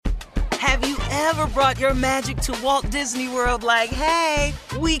Have you ever brought your magic to Walt Disney World like, hey,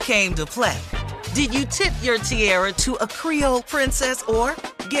 we came to play? Did you tip your tiara to a Creole princess or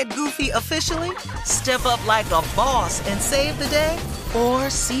get goofy officially? Step up like a boss and save the day? Or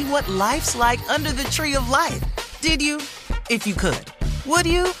see what life's like under the tree of life? Did you? If you could. Would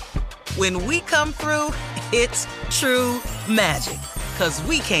you? When we come through, it's true magic. 'Cause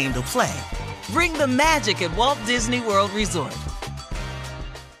we came to play. Bring the magic at Walt Disney World Resort.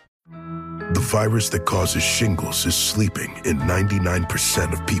 The virus that causes shingles is sleeping in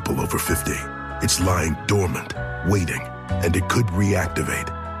 99% of people over 50. It's lying dormant, waiting, and it could reactivate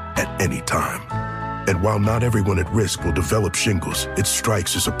at any time. And while not everyone at risk will develop shingles, it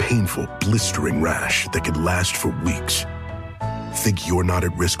strikes as a painful, blistering rash that can last for weeks. Think you're not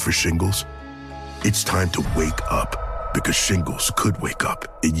at risk for shingles? It's time to wake up, because shingles could wake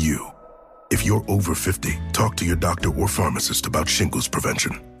up in you. If you're over 50, talk to your doctor or pharmacist about shingles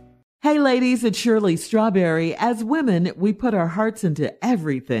prevention. Hey ladies, it's Shirley Strawberry. As women, we put our hearts into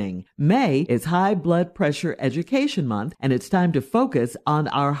everything. May is High Blood Pressure Education Month, and it's time to focus on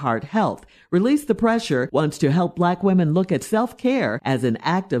our heart health. Release the Pressure wants to help Black women look at self-care as an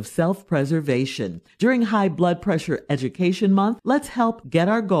act of self-preservation. During High Blood Pressure Education Month, let's help get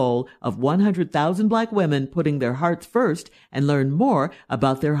our goal of 100,000 Black women putting their hearts first and learn more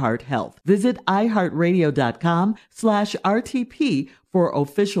about their heart health. Visit iHeartRadio.com/RTP for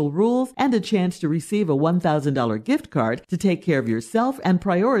official rules and a chance to receive a $1,000 gift card to take care of yourself and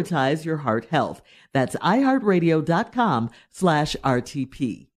prioritize your heart health. That's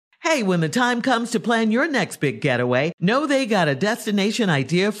iHeartRadio.com/RTP. Hey, when the time comes to plan your next big getaway, know they got a destination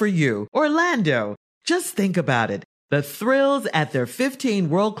idea for you. Orlando. Just think about it. The thrills at their 15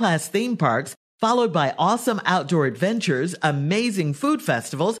 world-class theme parks, followed by awesome outdoor adventures, amazing food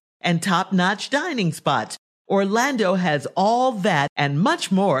festivals, and top-notch dining spots. Orlando has all that and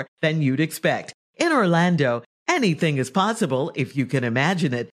much more than you'd expect. In Orlando, anything is possible if you can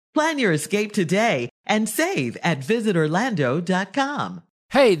imagine it. Plan your escape today and save at visitorlando.com.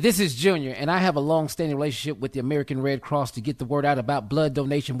 Hey, this is Junior, and I have a long-standing relationship with the American Red Cross to get the word out about blood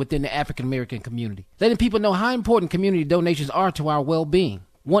donation within the African-American community, letting people know how important community donations are to our well-being.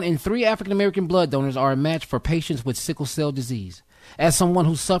 1 in 3 African-American blood donors are a match for patients with sickle cell disease. As someone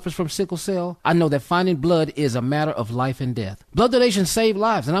who suffers from sickle cell, I know that finding blood is a matter of life and death. Blood donations save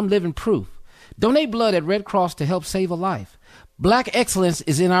lives, and I'm living proof. Donate blood at Red Cross to help save a life. Black excellence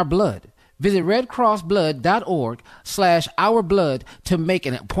is in our blood. Visit redcrossblood.org/ourblood to make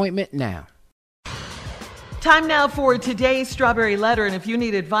an appointment now. Time now for today's Strawberry Letter. And if you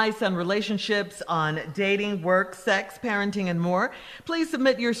need advice on relationships, on dating, work, sex, parenting, and more, please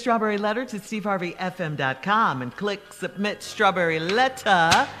submit your Strawberry Letter to steveharveyfm.com and click Submit Strawberry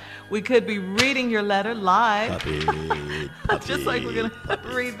Letter. We could be reading your letter live. Puppy. Just like we're going to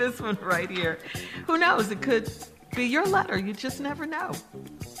read this one right here. Who knows? It could be your letter. You just never know.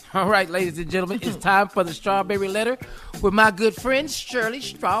 All right, ladies and gentlemen, it's time for the Strawberry Letter with my good friend, Shirley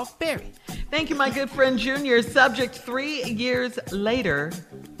Strawberry. Thank you, my good friend Junior. Subject: 3 years later,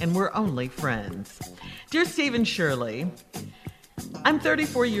 and we're only friends. Dear Steve and Shirley, I'm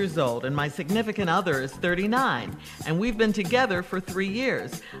 34 years old and my significant other is 39, and we've been together for 3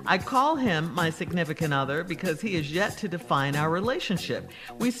 years. I call him my significant other because he is yet to define our relationship.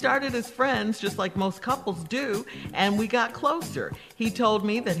 We started as friends just like most couples do, and we got closer. He told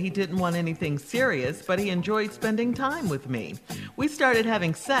me that he didn't want anything serious, but he enjoyed spending time with me. We started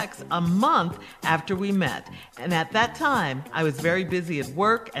having sex a month after we met, and at that time, I was very busy at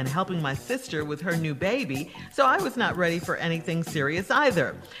work and helping my sister with her new baby, so I was not ready for anything serious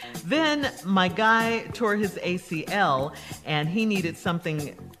either. Then my guy tore his ACL and he needed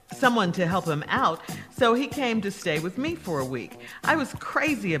someone to help him out, so he came to stay with me for a week. I was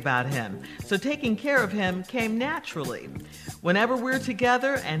crazy about him, so taking care of him came naturally. Whenever we're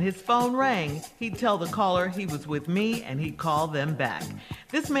together and his phone rang, he'd tell the caller he was with me and he'd call them back.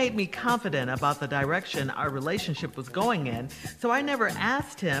 This made me confident about the direction our relationship was going in, so I never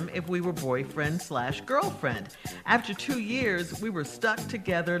asked him if we were boyfriend/girlfriend. After 2 years, we were stuck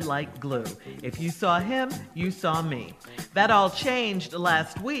together like glue. If you saw him, you saw me. That all changed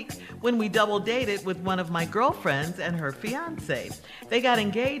last week when we double dated with one of my girlfriends and her fiance. They got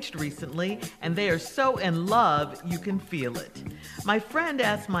engaged recently and they are so in love you can feel it. My friend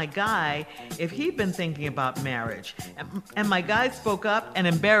asked my guy if he'd been thinking about marriage, and my guy spoke up and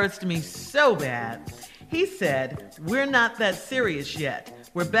embarrassed me so bad. He said, "We're not that serious yet.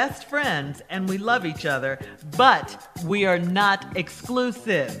 We're best friends and we love each other, but we are not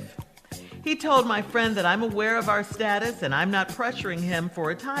exclusive." He told my friend that I'm aware of our status and I'm not pressuring him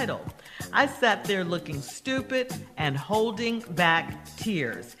for a title. I sat there looking stupid and holding back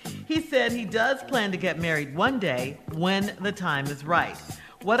tears. He said he does plan to get married one day when the time is right.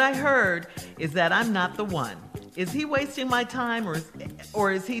 What I heard is that I'm not the one. Is he wasting my time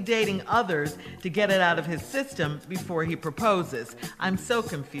or is he dating others to get it out of his system before he proposes? I'm so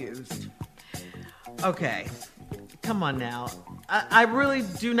confused. Okay, come on now. I really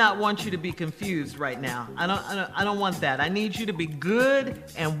do not want you to be confused right now. I don't want that. I need you to be good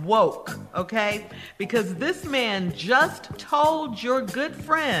and woke, okay? Because this man just told your good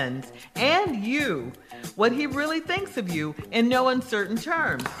friends and you what he really thinks of you in no uncertain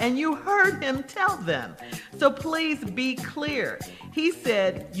terms. And you heard him tell them. So please be clear. He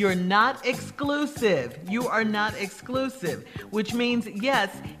said you're not exclusive. You are not exclusive, which means, yes,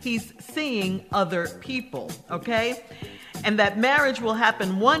 he's seeing other people, okay? And that marriage will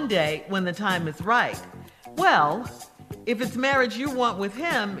happen one day when the time is right. Well, if it's marriage you want with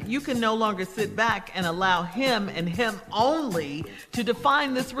him, you can no longer sit back and allow him and him only to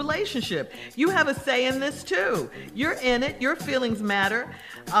define this relationship. You have a say in this too. You're in it. Your feelings matter.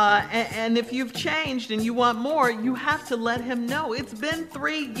 And if you've changed and you want more, you have to let him know. It's been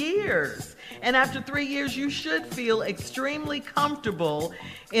 3 years. And after 3 years, you should feel extremely comfortable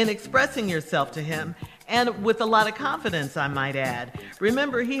in expressing yourself to him. And with a lot of confidence, I might add.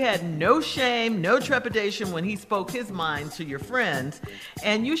 Remember, he had no shame, no trepidation when he spoke his mind to your friends.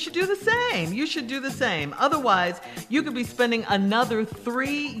 And you should do the same. You should do the same. Otherwise, you could be spending another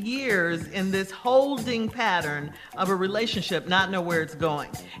 3 years in this holding pattern of a relationship, not know where it's going.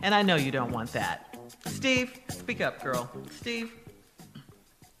 And I know you don't want that. Steve, speak up, girl. Steve?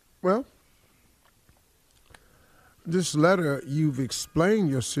 Well, this letter, you've explained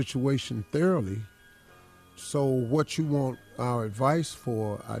your situation thoroughly. So what you want our advice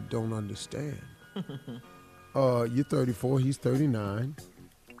for, I don't understand. You're 34, he's 39.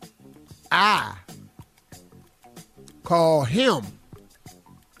 I call him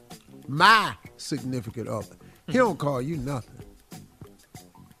my significant other. He don't call you nothing.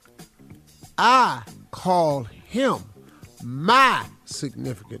 I call him my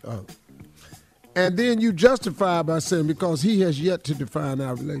significant other. And then you justify by saying because he has yet to define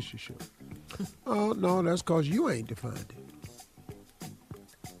our relationship. Oh, no, that's because you ain't defined it.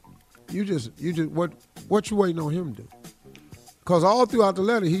 You just what you waiting on him to do? Because all throughout the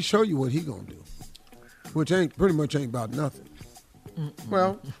letter, he show you what he gonna do, which pretty much ain't about nothing.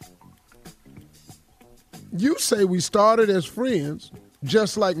 Well, you say we started as friends,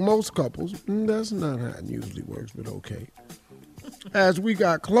 just like most couples. That's not how it usually works, but okay. As we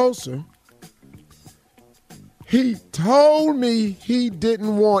got closer, he told me he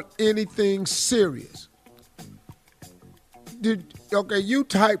didn't want anything serious. Okay, you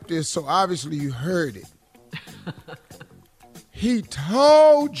typed this, so obviously you heard it. He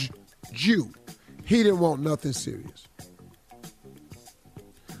told you he didn't want nothing serious.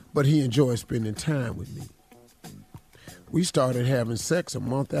 But he enjoyed spending time with me. We started having sex a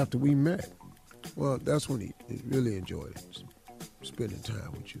month after we met. Well, that's when he really enjoyed it, spending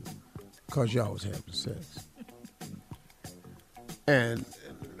time with you, because y'all was having sex. And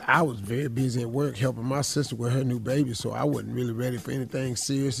I was very busy at work helping my sister with her new baby, so I wasn't really ready for anything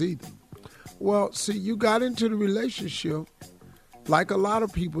serious either. Well, see, you got into the relationship like a lot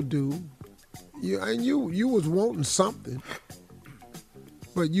of people do, you was wanting something,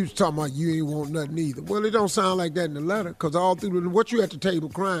 but you was talking about you ain't want nothing either. Well, it don't sound like that in the letter, because all through what you at the table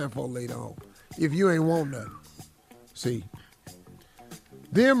crying for later on if you ain't want nothing. See?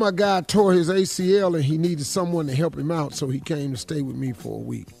 Then my guy tore his ACL and he needed someone to help him out, so he came to stay with me for a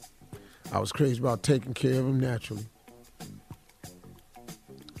week. I was crazy about taking care of him naturally.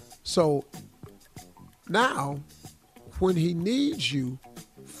 So now, when he needs you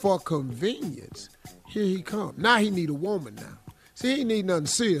for convenience, here he comes. Now he need a woman now. See, he ain't need nothing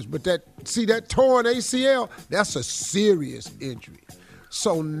serious, but that torn ACL, that's a serious injury.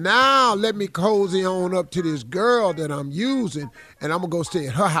 So now let me cozy on up to this girl that I'm using, and I'm going to go stay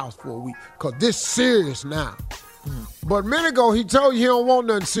at her house for a week, because this serious now. But a minute ago, he told you he don't want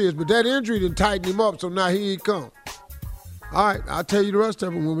nothing serious, but that injury done tightened him up, so now here he come. All right, I'll tell you the rest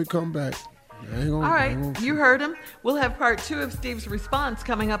of it when we come back. All right, you heard him. We'll have part 2 of Steve's response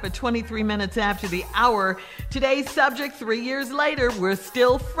coming up at 23 minutes after the hour. Today's subject, 3 years later, we're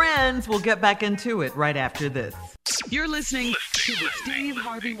still friends. We'll get back into it right after this. You're listening to the Steve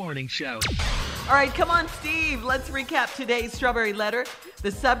Harvey Morning Show. All right, come on, Steve. Let's recap today's Strawberry Letter.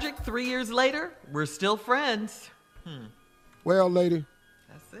 The subject, 3 years later, we're still friends. Well, lady.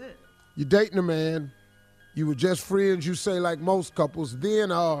 That's it. You're dating a man. You were just friends, you say, like most couples. Then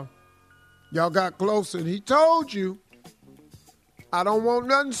y'all got closer, and he told you, I don't want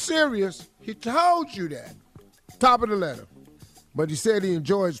nothing serious. He told you that. Top of the letter. But he said he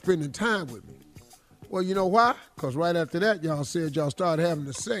enjoyed spending time with me. Well, you know why? Because right after that, y'all said y'all started having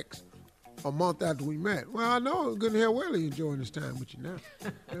the sex a month after we met. Well, I know good and hell well he enjoying his time with you now.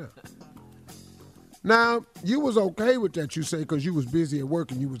 Yeah. Now, you was okay with that, you say, because you was busy at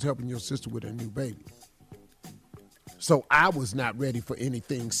work and you was helping your sister with her new baby. So I was not ready for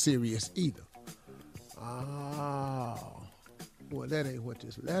anything serious either. Oh, well, that ain't what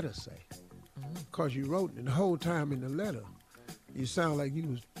this letter say. Because you wrote it the whole time in the letter. You sound like you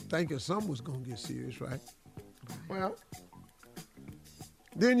was thinking something was going to get serious, right? Well,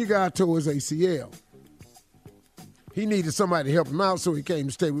 then you got to his ACL. He needed somebody to help him out, so he came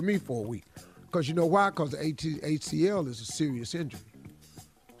to stay with me for a week. Because you know why? Because the ACL is a serious injury.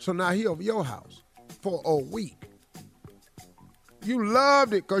 So now he over your house for a week. You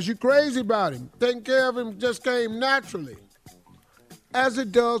loved it because you crazy about him. Taking care of him just came naturally. As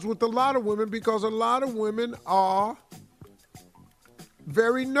it does with a lot of women, because a lot of women are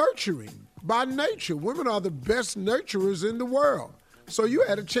very nurturing by nature. Women are the best nurturers in the world. So you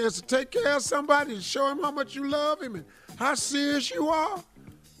had a chance to take care of somebody and show him how much you love him and how serious you are.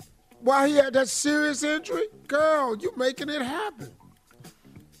 While he had that serious injury, girl, you making it happen.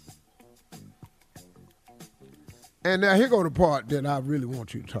 And now here go the part that I really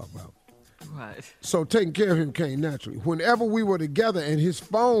want you to talk about. Right. So taking care of him came naturally. Whenever we were together and his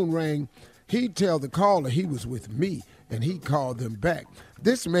phone rang, he'd tell the caller he was with me and he'd call them back.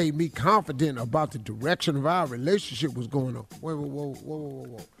 This made me confident about the direction of our relationship was going on.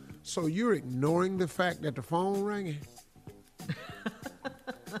 Whoa. So you're ignoring the fact that the phone rang?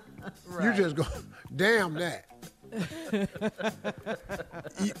 Right. You just go, damn that.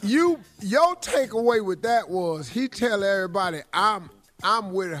 Your takeaway with that was he tell everybody, I'm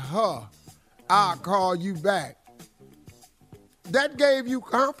with her. I'll call you back. That gave you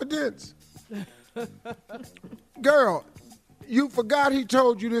confidence. Girl, you forgot he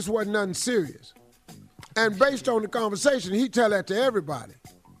told you this wasn't nothing serious. And based on the conversation, he tell that to everybody.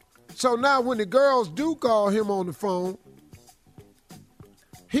 So now when the girls do call him on the phone,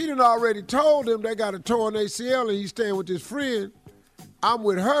 he done already told them they got a torn ACL and he's staying with his friend. I'm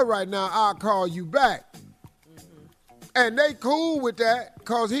with her right now. I'll call you back. And they cool with that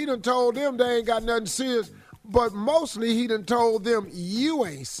because he done told them they ain't got nothing serious. But mostly he done told them you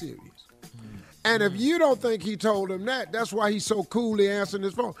ain't serious. And if you don't think he told them that, that's why he's so coolly answering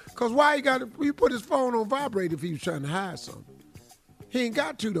his phone. Because why he put his phone on vibrate if he was trying to hide something? He ain't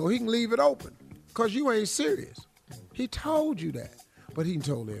got to, though. He can leave it open because you ain't serious. He told you that. But he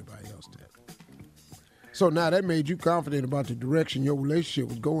told everybody else that. So now that made you confident about the direction your relationship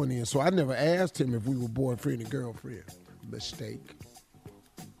was going in. So I never asked him if we were boyfriend and girlfriend. Mistake.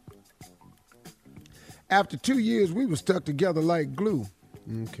 After 2 years, we were stuck together like glue.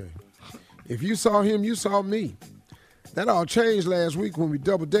 Okay. If you saw him, you saw me. That all changed last week when we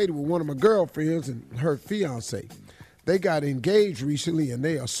double dated with one of my girlfriends and her fiance. They got engaged recently and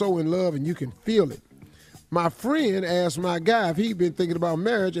they are so in love and you can feel it. My friend asked my guy if he'd been thinking about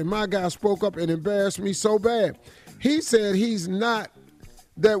marriage, and my guy spoke up and embarrassed me so bad. He said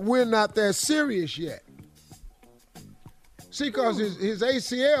we're not that serious yet. See, because his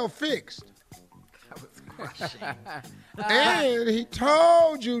ACL fixed. That was crushing. And he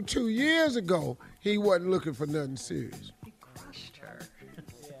told you 2 years ago he wasn't looking for nothing serious. He crushed her.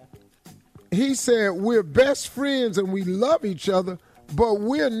 He said we're best friends and we love each other, but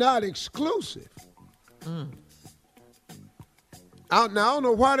we're not exclusive. I don't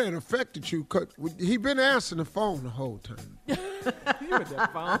know why that affected you, because he been answering the phone the whole time. You with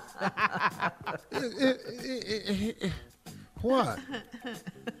that phone? What?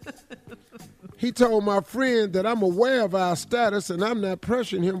 He told my friend that I'm aware of our status and I'm not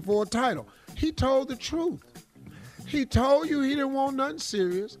pressuring him for a title. He told the truth. He told you he didn't want nothing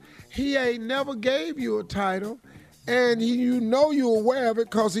serious. He ain't never gave you a title. And you know you're aware of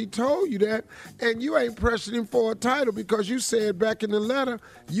it because he told you that. And you ain't pressuring him for a title because you said back in the letter,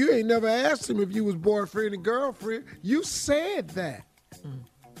 you ain't never asked him if you was boyfriend and girlfriend. You said that.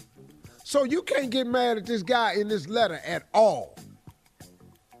 So you can't get mad at this guy in this letter at all.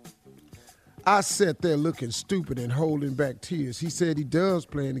 I sat there looking stupid and holding back tears. He said he does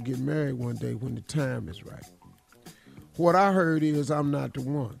plan to get married one day when the time is right. What I heard is I'm not the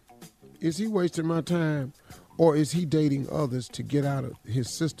one. Is he wasting my time? Or is he dating others to get out of his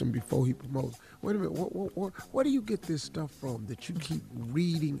system before he promotes? Wait a minute, where do you get this stuff from that you keep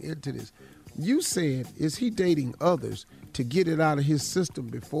reading into this? You said, is he dating others to get it out of his system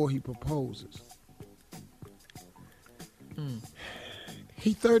before he proposes?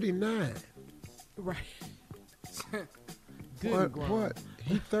 He 39. Right. What?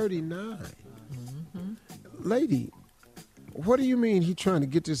 He 39. Lady, What do you mean he trying to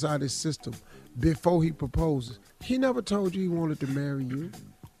get this out of his system before he proposes? He never told you he wanted to marry you.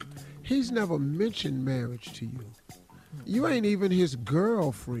 He's never mentioned marriage to you. You ain't even his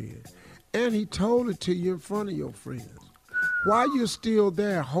girlfriend. And he told it to you in front of your friends. Why you're still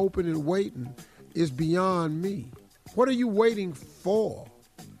there hoping and waiting is beyond me. What are you waiting for?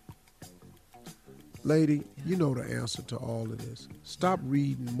 Lady, you know the answer to all of this. Stop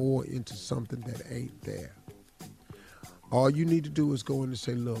reading more into something that ain't there. All you need to do is go in and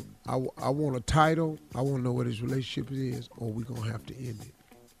say, look, I want a title, I want to know what his relationship is, or we're going to have to end it.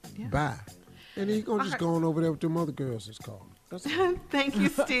 Yeah. Bye. And then he's going to just go on over there with them other girls it's called. Thank you,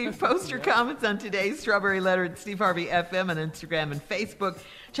 Steve. Post your comments on today's Strawberry Letter at Steve Harvey FM on Instagram and Facebook.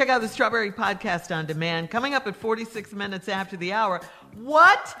 Check out the Strawberry Podcast on demand. Coming up at 46 minutes after the hour.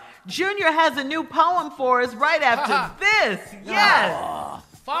 What? Junior has a new poem for us right after this. Yes. Oh,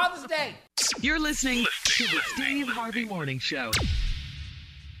 Father's Day. You're listening to the Steve Harvey Morning Show.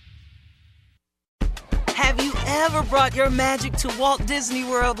 Have you ever brought your magic to Walt Disney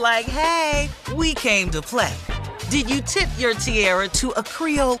World like, hey, we came to play? Did you tip your tiara to a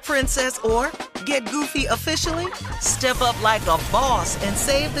Creole princess or get goofy officially? Step up like a boss and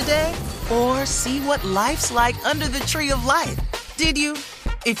save the day? Or see what life's like under the tree of life? Did you?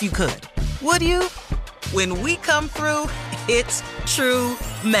 If you could. Would you? When we come through, it's true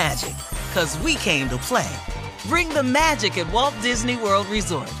magic. 'Cause we came to play. Bring the magic at Walt Disney World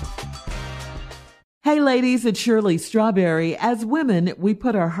Resort. Hey ladies, it's Shirley Strawberry. As women, we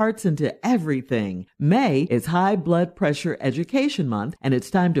put our hearts into everything. May is High Blood Pressure Education Month, and it's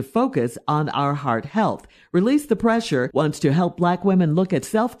time to focus on our heart health. Release the Pressure wants to help Black women look at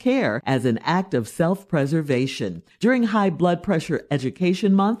self-care as an act of self-preservation. During High Blood Pressure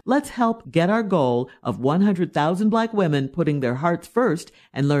Education Month, let's help get our goal of 100,000 Black women putting their hearts first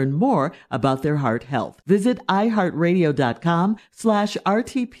and learn more about their heart health. Visit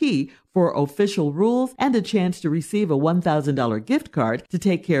iHeartRadio.com/RTP for official rules and a chance to receive a $1,000 gift card to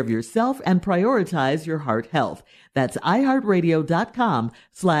take care of yourself and prioritize your heart health. That's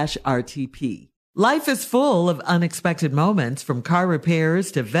iHeartRadio.com/RTP. Life is full of unexpected moments, from car repairs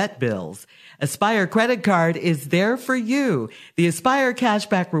to vet bills. Aspire Credit Card is there for you. The Aspire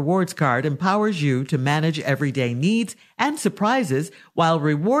Cashback Rewards Card empowers you to manage everyday needs and surprises while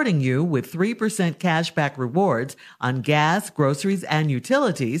rewarding you with 3% cashback rewards on gas, groceries, and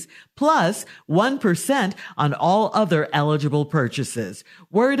utilities, plus 1% on all other eligible purchases.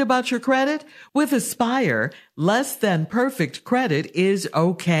 Worried about your credit? With Aspire, less than perfect credit is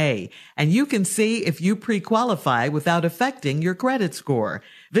okay, and you can see if you pre-qualify without affecting your credit score.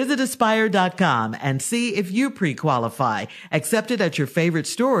 Visit Aspire.com and see if you pre-qualify. Accepted at your favorite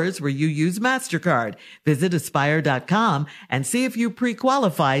stores where you use MasterCard. Visit Aspire.com and see if you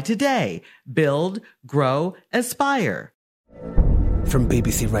pre-qualify today. Build, grow, aspire. From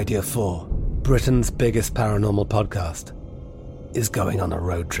BBC Radio 4, Britain's biggest paranormal podcast is going on a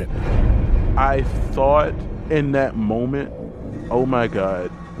road trip. I thought in that moment, oh my God,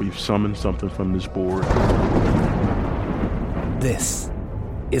 we've summoned something from this board. This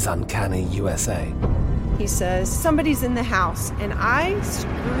is Uncanny USA. He says, somebody's in the house, and I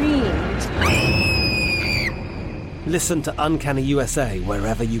screamed. Listen to Uncanny USA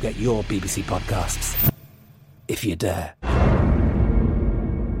wherever you get your BBC podcasts, if you dare.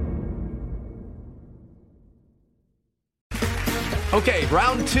 Okay,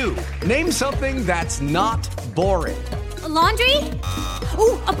 round two. Name something that's not boring. A laundry?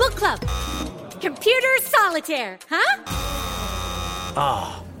 Ooh, a book club. Computer solitaire, huh?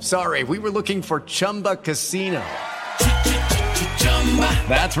 Ah, sorry, we were looking for Chumba Casino.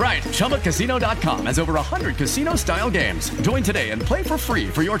 That's right, ChumbaCasino.com has over 100 casino-style games. Join today and play for free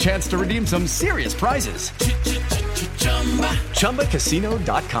for your chance to redeem some serious prizes.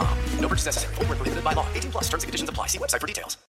 ChumbaCasino.com. No purchase necessary. Void where prohibited by law. 18+. Terms and conditions apply. See website for details.